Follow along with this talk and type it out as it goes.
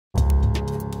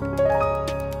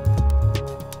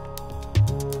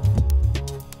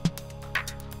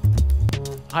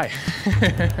Hi.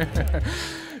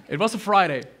 It was a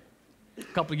Friday, a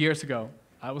couple of years ago.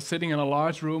 I was sitting in a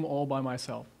large room all by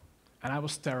myself, and I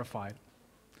was terrified.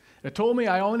 They told me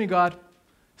I only got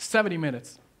 70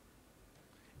 minutes.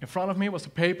 In front of me was a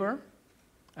paper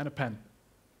and a pen.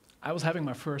 I was having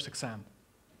my first exam.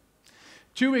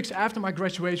 2 weeks after my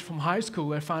graduation from high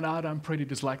school, I found out I'm pretty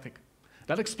dyslexic.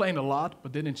 That explained a lot,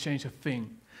 but didn't change a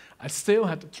thing. I still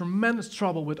had tremendous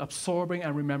trouble with absorbing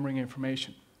and remembering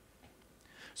information.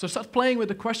 So I started playing with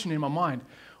the question in my mind,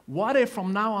 what if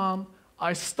from now on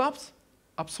I stopped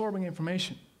absorbing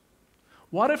information?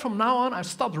 What if from now on I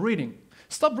stopped reading?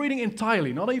 Stopped reading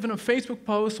entirely, not even a Facebook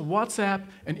post, a WhatsApp,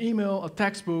 an email, a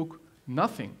textbook,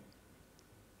 nothing.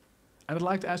 And I'd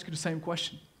like to ask you the same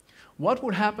question. What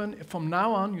would happen if from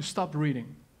now on you stopped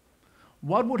reading?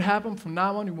 What would happen from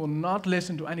now on you will not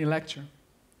listen to any lecture?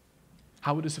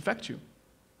 How would this affect you?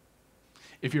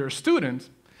 If you're a student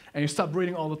and you stop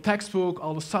reading all the textbook,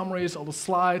 all the summaries, all the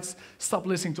slides, stop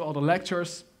listening to all the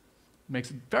lectures, it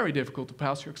makes it very difficult to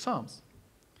pass your exams.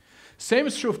 Same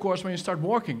is true, of course, when you start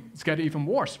working. It's getting even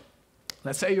worse.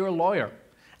 Let's say you're a lawyer,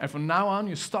 and from now on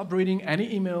you stop reading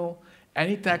any email,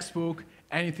 any textbook,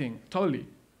 anything, totally.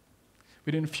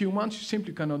 Within a few months, you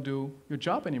simply cannot do your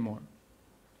job anymore.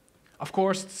 Of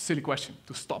course, it's a silly question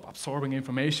to stop absorbing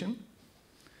information.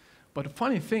 But the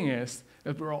funny thing is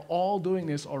that we're all doing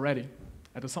this already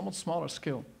at a somewhat smaller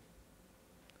scale.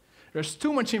 There's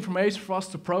too much information for us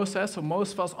to process, so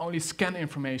most of us only scan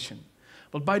information.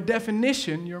 But by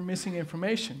definition, you're missing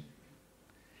information.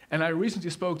 And I recently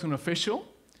spoke to an official.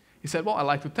 He said, well, I'd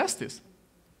like to test this.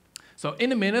 So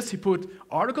in the minutes, he put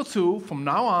Article 2, from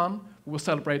now on, we will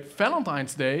celebrate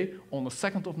Valentine's Day on the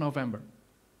 2nd of November.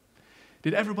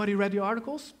 Did everybody read the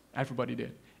articles? Everybody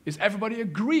did. Is everybody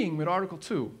agreeing with Article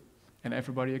 2? And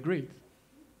everybody agreed.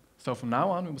 So from now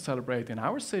on, we will celebrate in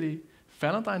our city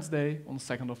Valentine's Day on the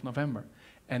 2nd of November.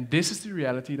 And this is the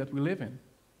reality that we live in.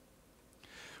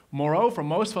 Moreover,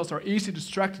 most of us are easily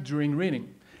distracted during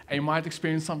reading. And you might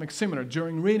experience something similar.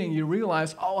 During reading, you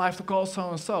realize, oh, I have to call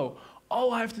so-and-so.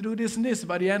 Oh, I have to do this and this.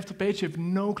 By the end of the page, you have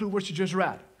no clue what you just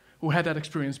read. Who had that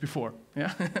experience before?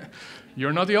 Yeah?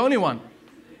 You're not the only one.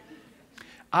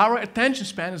 Our attention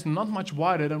span is not much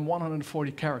wider than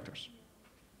 140 characters.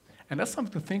 And that's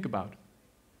something to think about,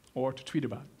 or to tweet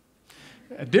about.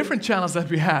 A different challenge that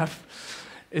we have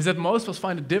is that most of us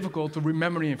find it difficult to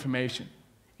remember the information.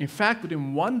 In fact,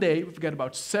 within one day, we forget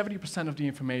about 70% of the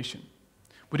information.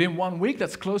 Within 1 week,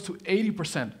 that's close to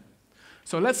 80%.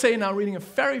 So let's say you're now reading a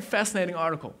very fascinating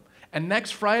article, and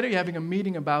next Friday you're having a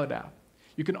meeting about that.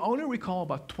 You can only recall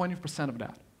about 20% of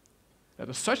that. That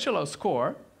is such a low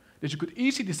score that you could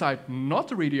easily decide not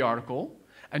to read the article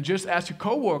and just ask your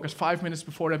coworkers 5 minutes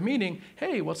before that meeting,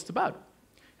 hey, what's it about?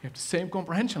 You have the same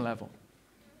comprehension level.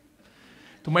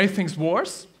 To make things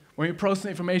worse, when we process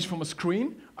information from a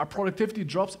screen, our productivity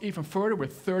drops even further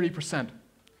with 30%.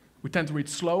 We tend to read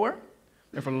slower,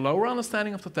 we have a lower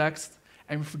understanding of the text,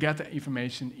 and we forget the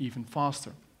information even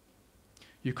faster.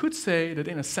 You could say that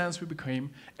in a sense we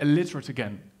became illiterate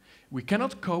again. We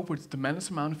cannot cope with the tremendous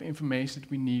amount of information that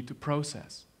we need to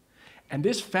process. And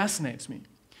this fascinates me.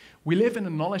 We live in a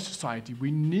knowledge society.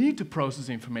 We need to process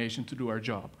information to do our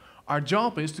job. Our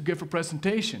job is to give a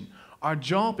presentation. Our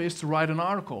job is to write an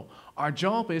article. Our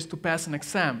job is to pass an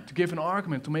exam, to give an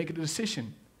argument, to make a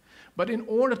decision. But in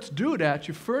order to do that,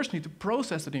 you first need to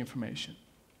process that information.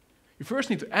 You first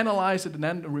need to analyze it and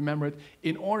then remember it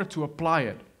in order to apply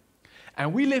it.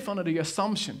 And we live under the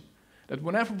assumption that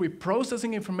whenever we're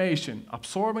processing information,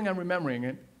 absorbing and remembering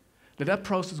it, that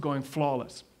process is going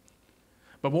flawless.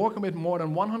 But working with more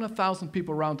than 100,000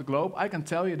 people around the globe, I can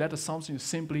tell you that assumption is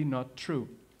simply not true.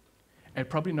 And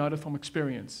probably know that from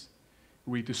experience.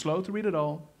 We read too slow to read it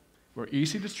all, we're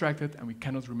easily distracted, and we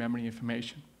cannot remember the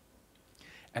information.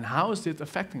 And how is this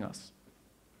affecting us?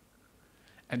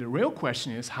 And the real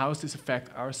question is, how does this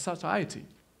affect our society?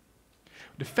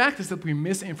 The fact is that we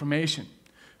miss information.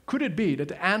 Could it be that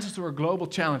the answers to our global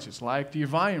challenges, like the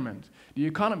environment, the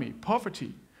economy,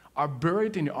 poverty, are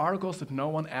buried in the articles that no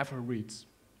one ever reads?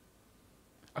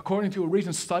 According to a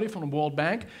recent study from the World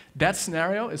Bank, that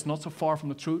scenario is not so far from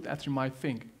the truth as you might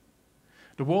think.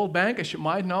 The World Bank, as you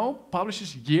might know,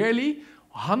 publishes yearly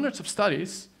hundreds of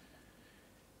studies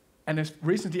and has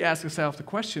recently asked itself the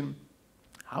question,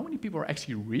 how many people are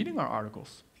actually reading our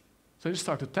articles? So they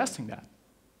started testing that.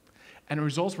 And the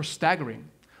results were staggering.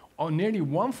 Nearly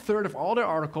 1/3 of all their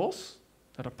articles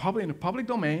that are published in the public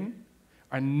domain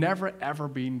are never ever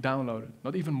being downloaded,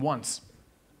 not even once.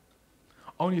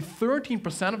 Only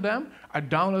 13% of them are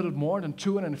downloaded more than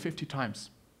 250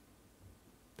 times.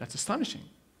 That's astonishing.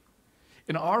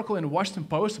 In an article in the Washington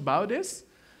Post about this,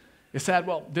 They said,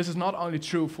 well, this is not only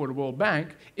true for the World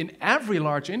Bank. In every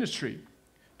large industry,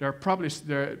 they're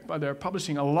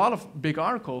publishing a lot of big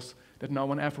articles that no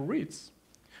one ever reads.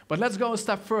 But let's go a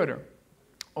step further.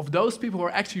 Of those people who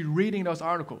are actually reading those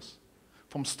articles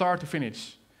from start to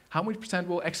finish, how many %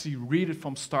 will actually read it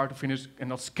from start to finish and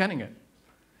not scanning it?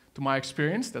 To my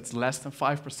experience, that's less than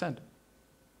 5%.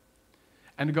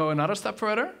 And to go another step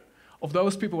further, of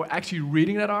those people who are actually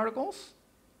reading that articles,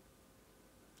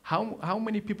 how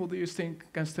many people do you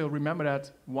think can still remember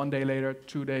that 1 day later,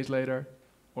 2 days later,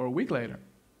 or a week later?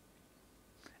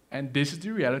 And this is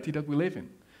the reality that we live in.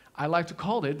 I like to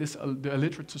call it the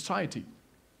illiterate society.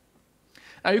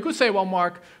 Now you could say, well,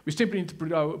 Mark, we simply need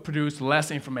to produce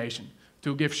less information,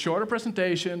 to give shorter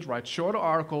presentations, write shorter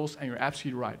articles, and you're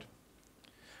absolutely right.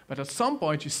 But at some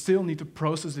point, you still need to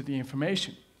process the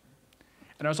information.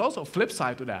 And there's also a flip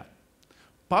side to that.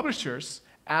 Publishers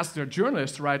ask their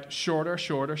journalists to write shorter,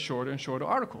 and shorter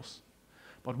articles.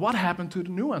 But what happened to the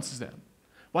nuances then?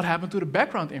 What happened to the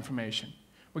background information?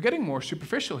 We're getting more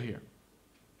superficial here.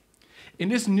 In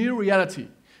this new reality,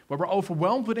 where we're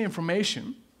overwhelmed with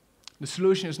information, the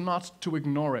solution is not to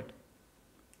ignore it.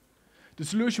 The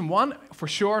solution, one, for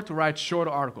sure, to write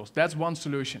shorter articles. That's one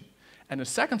solution. And the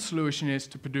second solution is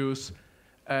to produce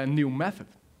a new method,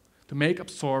 to make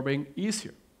absorbing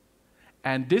easier.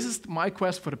 And this is my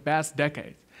quest for the past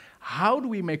decade. How do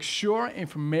we make sure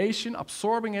information,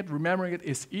 absorbing it, remembering it,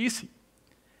 is easy?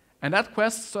 And that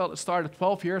quest started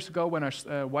 12 years ago when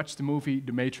I watched the movie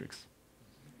The Matrix.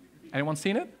 Anyone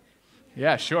seen it?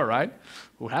 Yeah, sure, right?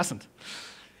 Who hasn't?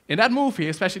 In that movie,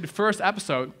 especially the first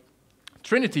episode,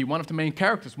 Trinity, one of the main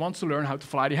characters, wants to learn how to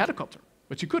fly the helicopter,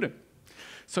 but she couldn't.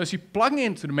 So she plugged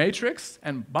into the Matrix,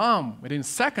 and bam, within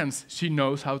seconds, she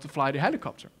knows how to fly the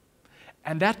helicopter.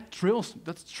 And that's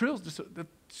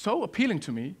so appealing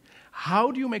to me.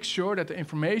 How do you make sure that the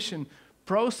information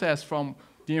process from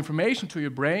the information to your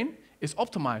brain is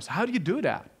optimized? How do you do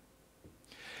that?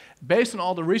 Based on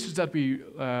all the research that we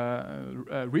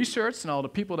researched and all the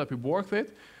people that we worked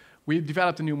with, we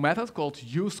developed a new method called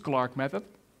Tichelaar method.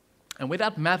 And with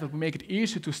that method, we make it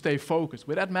easier to stay focused.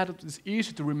 With that method, it's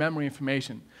easier to remember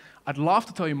information. I'd love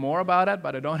to tell you more about it,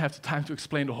 but I don't have the time to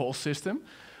explain the whole system.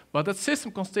 But that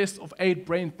system consists of 8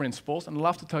 brain principles, and I'd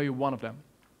love to tell you one of them.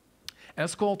 And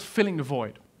it's called filling the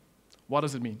void. What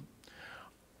does it mean?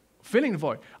 Filling the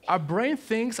void. Our brain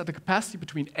thinks at the capacity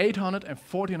between 800 and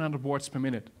 1400 words per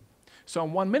minute. So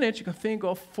in 1 minute, you can think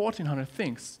of 1400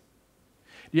 things.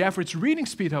 The average reading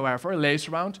speed, however, lays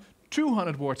around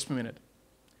 200 words per minute.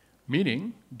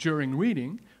 Meaning, during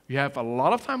reading, you have a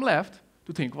lot of time left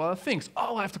to think of other things.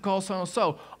 Oh, I have to call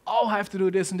so-and-so. Oh, I have to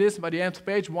do this and this. And by the end of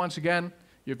the page, once again,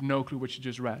 you have no clue what you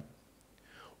just read.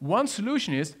 One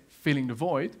solution is filling the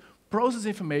void, process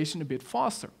information a bit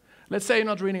faster. Let's say you're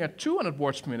not reading at 200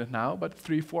 words per minute now, but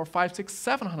 300, 400, 500, 600,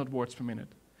 700 words per minute.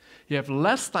 You have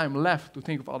less time left to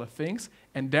think of other things,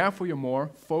 and therefore you're more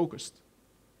focused.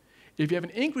 If you have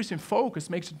an increase in focus, it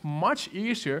makes it much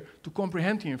easier to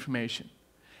comprehend the information.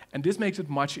 And this makes it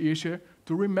much easier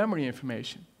to remember the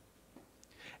information.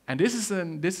 And this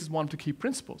is one of the key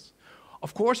principles.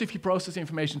 Of course, if you process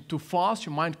information too fast,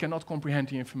 your mind cannot comprehend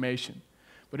the information.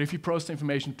 But if you process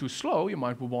information too slow, your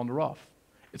mind will wander off.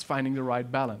 It's finding the right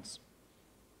balance.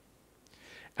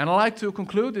 And I'd like to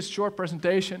conclude this short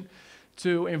presentation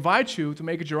to invite you to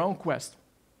make it your own quest.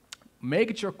 Make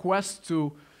it your quest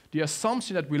to the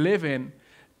assumption that we live in,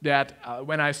 that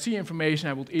when I see information,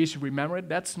 I will easily remember it.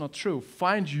 That's not true.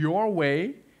 Find your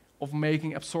way of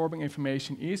making absorbing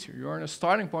information easier. You're in a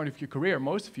starting point of your career,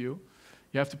 most of you.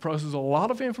 You have to process a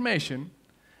lot of information.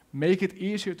 Make it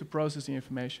easier to process the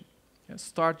information. Yeah,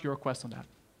 start your quest on that.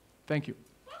 Thank you.